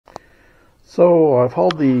So I've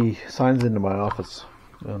hauled the signs into my office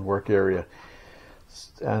and work area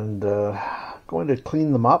and going to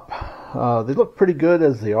clean them up. They look pretty good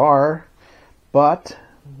as they are, but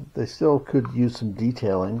they still could use some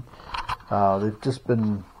detailing. They've just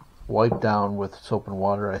been wiped down with soap and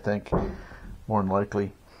water, I think, more than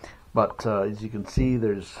likely. But as you can see,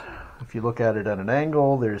 if you look at it at an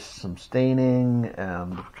angle, there's some staining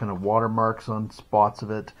and kind of watermarks on spots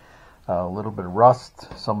of it. A little bit of rust,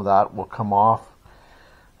 some of that will come off.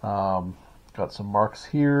 Got some marks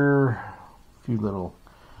here, a few little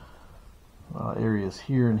areas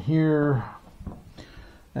here and here,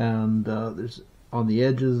 and there's on the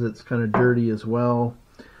edges it's kind of dirty as well.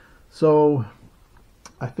 So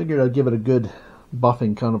I figured I'd give it a good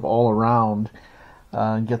buffing kind of all around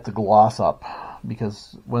and get the gloss up,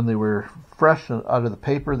 because when they were fresh out of the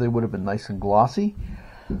paper they would have been nice and glossy.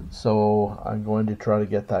 So I'm going to try to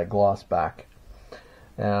get that gloss back,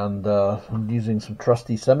 and I'm using some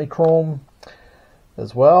trusty semi-chrome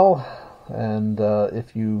as well. And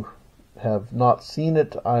if you have not seen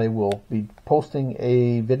it, I will be posting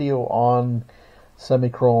a video on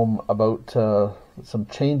semi-chrome about some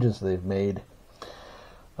changes they've made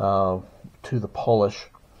to the polish.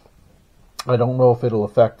 I don't know if it'll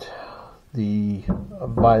affect the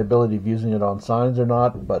viability of using it on signs or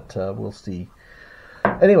not, but we'll see.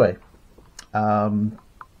 Anyway,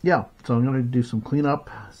 yeah, so I'm going to do some cleanup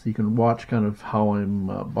so you can watch kind of how I'm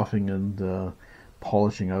buffing and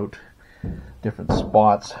polishing out different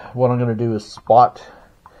spots. What I'm going to do is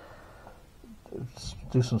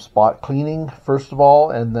do some spot cleaning first of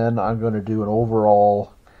all, and then I'm going to do an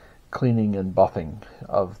overall cleaning and buffing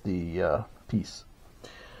of the piece.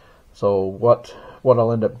 So what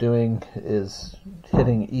I'll end up doing is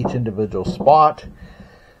hitting each individual spot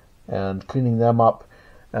and cleaning them up.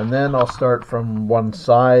 And then I'll start from one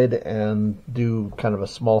side and do kind of a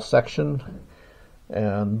small section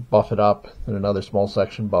and buff it up, and another small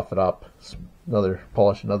section, buff it up,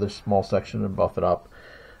 polish another small section and buff it up,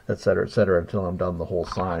 etc., etc., until I'm done the whole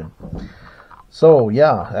sign. So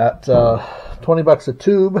yeah, at 20 bucks a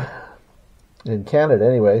tube in Canada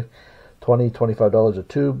anyway, $25 a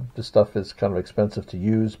tube. This stuff is kind of expensive to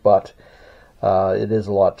use, but it is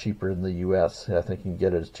a lot cheaper in the US. I think you can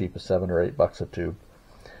get it as cheap as $7 or $8 a tube.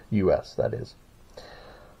 US, that is.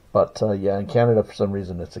 But yeah, in Canada for some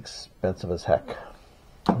reason it's expensive as heck,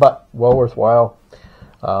 but well worthwhile.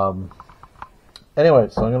 Anyway,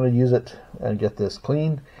 so I'm going to use it and get this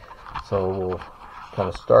clean. So we'll kind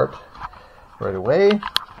of start right away.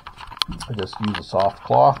 I just use a soft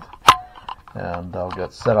cloth and I'll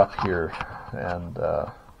get set up here and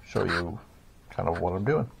show you kind of what I'm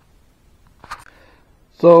doing.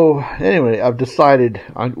 So anyway, I've decided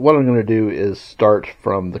what I'm going to do is start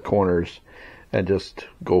from the corners and just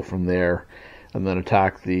go from there, and then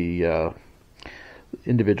attack the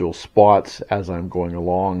individual spots as I'm going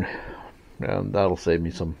along, and that'll save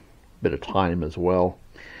me some bit of time as well,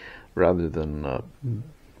 rather than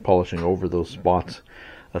polishing over those spots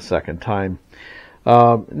a second time.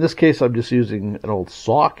 In this case I'm just using an old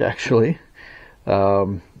sock, actually,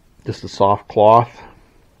 just a soft cloth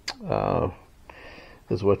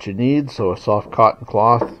is what you need. So a soft cotton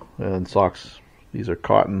cloth, and socks, these are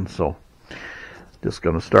cotton, so just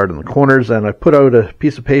going to start in the corners. And I put out a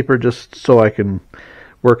piece of paper just so I can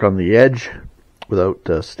work on the edge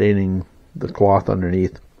without staining the cloth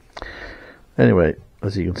underneath. Anyway,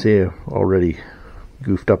 as you can see, I've already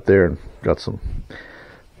goofed up there and got some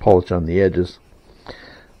polish on the edges,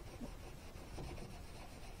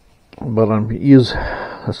 but I'm use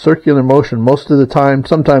a circular motion most of the time.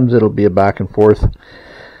 Sometimes it'll be a back and forth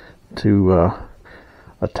to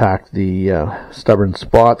attack the stubborn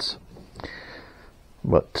spots,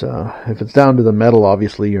 but if it's down to the metal,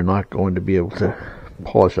 obviously you're not going to be able to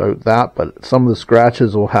polish out that. But some of the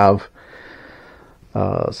scratches will have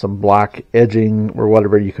some black edging or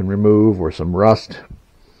whatever you can remove, or some rust,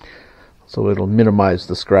 so it'll minimize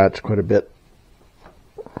the scratch quite a bit.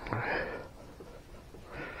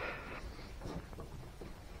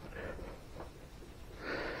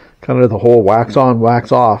 Kind of the whole wax on,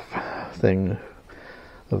 wax off thing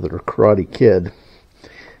of the Karate Kid.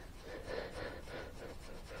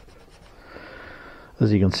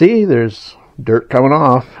 As you can see, there's dirt coming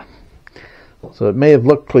off, so it may have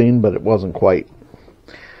looked clean, but it wasn't quite.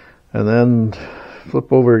 And then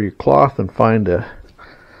flip over your cloth and find a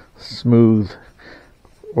smooth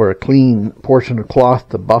or a clean portion of cloth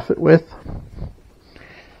to buff it with.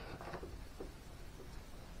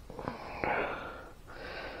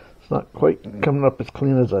 Not quite coming up as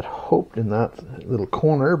clean as I'd hoped in that little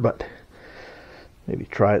corner, but maybe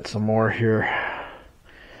try it some more here.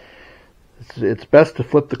 It's best to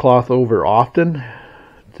flip the cloth over often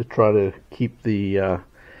to try to keep the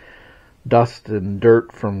dust and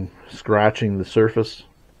dirt from scratching the surface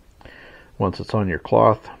once it's on your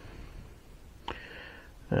cloth.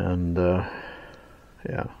 And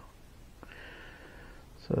yeah,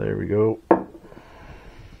 so there we go.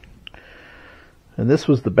 And this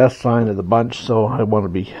was the best sign of the bunch, so I want to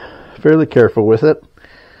be fairly careful with it.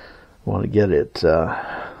 I want to get it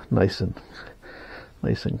nice and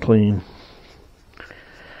clean.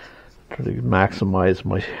 Try to maximize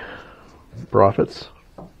my profits.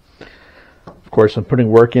 Of course, I'm putting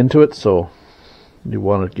work into it, so you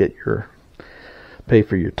want to get pay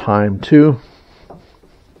for your time too.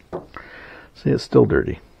 See, it's still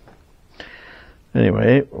dirty.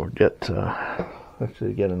 Anyway, we'll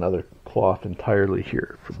actually get another cloth entirely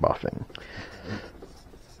here for buffing.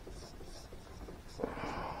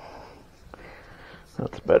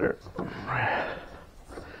 That's better.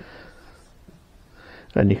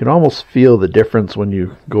 And you can almost feel the difference when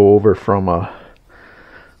you go over from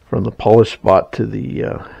the polished spot to the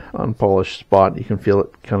unpolished spot. You can feel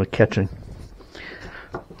it kind of catching.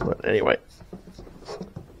 But anyway.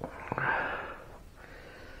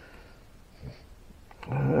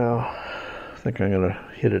 Well, I think I'm going to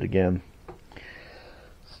hit it again.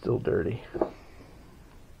 Still dirty.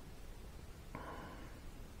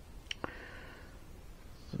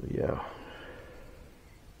 So yeah.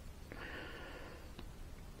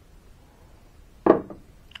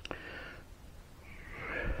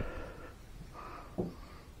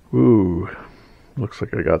 Ooh, looks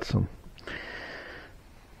like I got some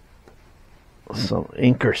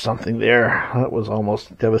ink or something there. That was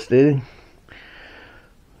almost devastating.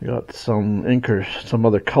 I got some ink or some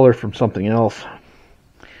other color from something else.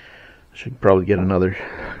 I should probably get another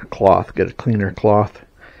cloth, get a cleaner cloth.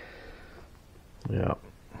 Yeah.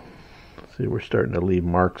 See, we're starting to leave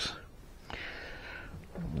marks.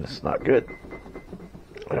 That's not good.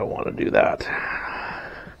 I don't want to do that.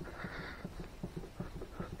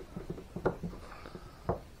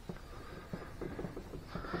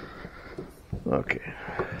 Okay.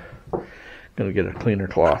 Gonna get a cleaner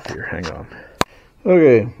cloth here. Hang on.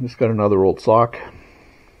 Okay, just got another old sock.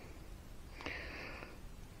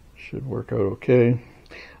 Should work out okay.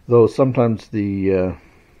 Though sometimes the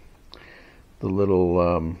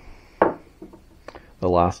little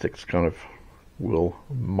elastics kind of will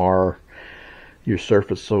mar your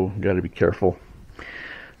surface, so you got to be careful.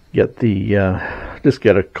 Get just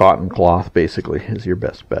get a cotton cloth basically is your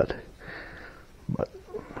best bet. But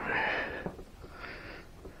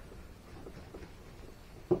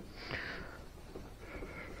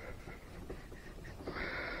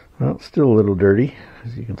well, it's still a little dirty,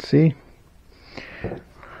 as you can see.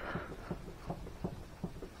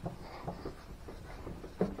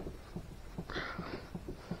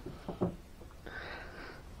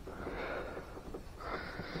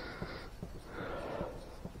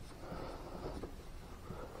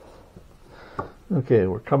 Okay,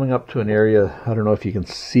 we're coming up to an area, I don't know if you can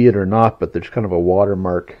see it or not, but there's kind of a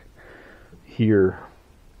watermark here.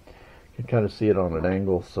 You can kind of see it on an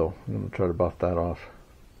angle, so I'm going to try to buff that off.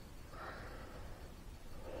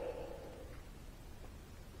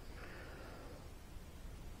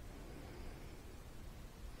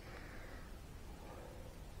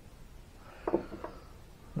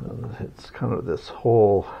 It's kind of this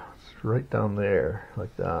hole, it's right down there,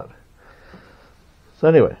 like that. So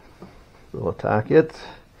anyway, we'll attack it,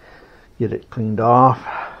 get it cleaned off,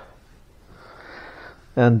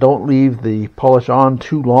 and don't leave the polish on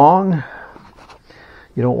too long.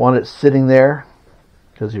 You don't want it sitting there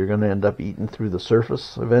because you're going to end up eating through the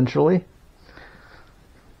surface eventually.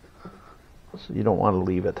 So you don't want to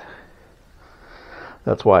leave it.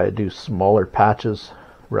 That's why I do smaller patches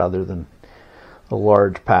rather than a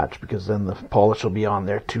large patch, because then the polish will be on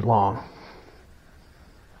there too long.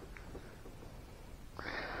 So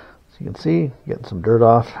you can see, getting some dirt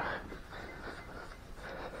off.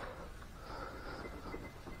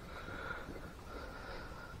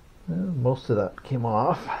 And most of that came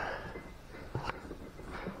off.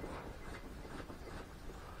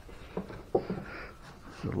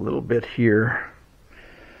 There's a little bit here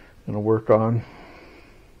I'm going to work on.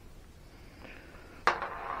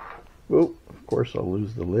 Oh, of course I'll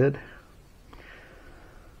lose the lid.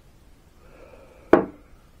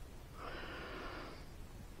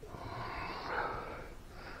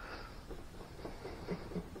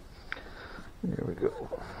 There we go.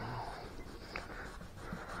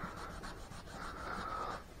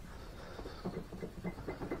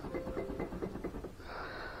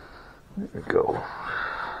 There we go.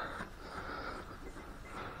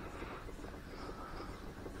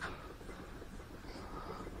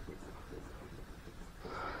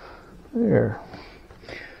 There.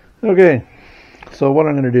 Okay, so what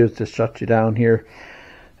I'm going to do is just shut you down here,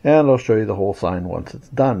 and I'll show you the whole sign once it's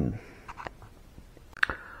done.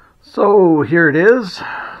 So here it is,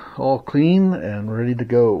 all clean and ready to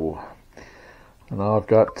go. And now I've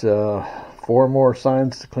got 4 more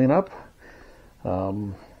signs to clean up.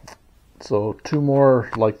 So 2 more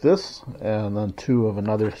like this, and then 2 of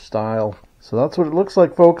another style. So that's what it looks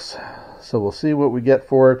like, folks. So we'll see what we get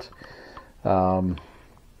for it.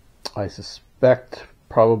 I suspect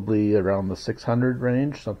probably around the 600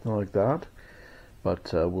 range, something like that.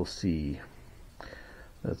 But we'll see.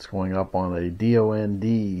 It's going up on a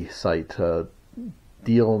DOND site,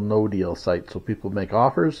 deal no deal site. So people make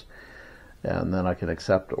offers, and then I can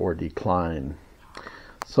accept or decline.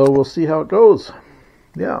 So we'll see how it goes.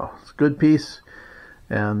 Yeah, it's a good piece.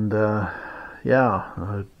 And yeah,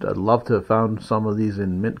 I'd love to have found some of these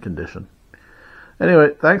in mint condition.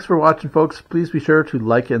 Anyway, thanks for watching, folks. Please be sure to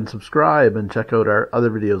like and subscribe, and check out our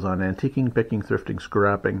other videos on antiquing, picking, thrifting,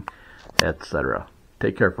 scrapping, etc.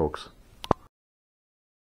 Take care, folks.